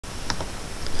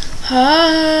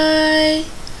Hi.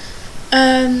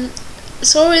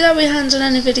 Sorry that we hadn't done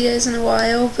any videos in a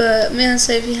while, but me and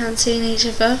Sophie hadn't seen each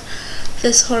other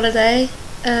this holiday.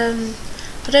 I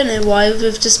don't know why,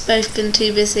 we've just both been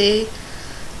too busy.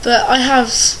 But I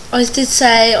did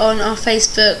say on our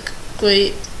Facebook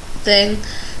group thing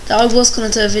that I was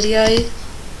going to do a video,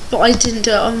 but I didn't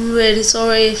do it. I'm really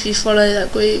sorry if you follow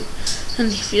that group,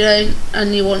 and if you don't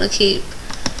and you want to keep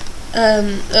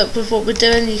up with what we're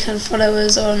doing, you can follow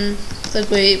us on the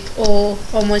group or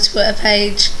on my Twitter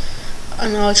page,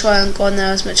 and I'll try and go on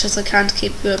there as much as I can to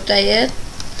keep you updated.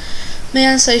 Me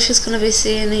and Sophie's going to be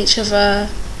seeing each other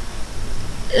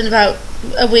in about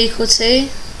a week or two.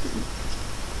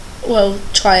 Well,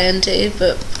 try and do,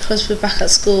 but because we're back at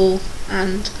school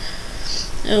and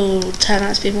it will turn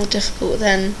out to be more difficult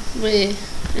than we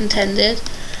intended,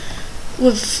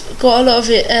 we've got a lot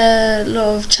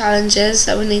of challenges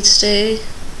that we need to do,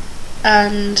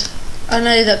 and I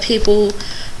know that people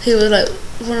who were like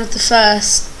one of the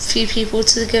first few people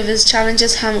to give us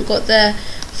challenges haven't got their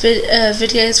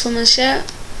videos from us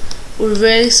yet. We're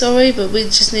really sorry, but we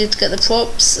just need to get the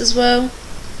props as well,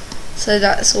 so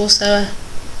that's also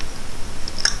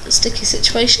a sticky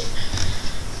situation.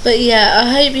 But yeah, I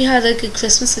hope you had a good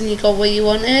Christmas and you got what you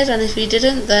wanted, and if you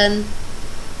didn't, then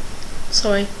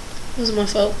sorry, it wasn't my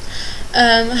fault.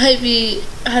 I hope you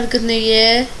had a good New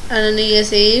Year and a New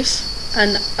Year's Eve,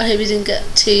 and I hope you didn't get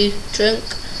too drunk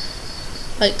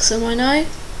like some I know.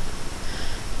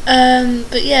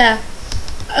 But yeah,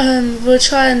 we'll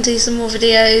try and do some more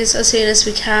videos as soon as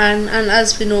we can, and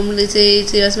as we normally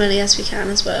do as many as we can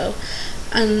as well.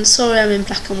 And sorry I'm in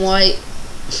black and white,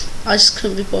 I just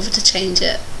couldn't be bothered to change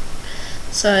it,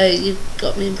 so you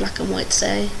got me in black and white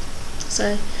today.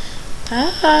 So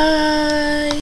bye.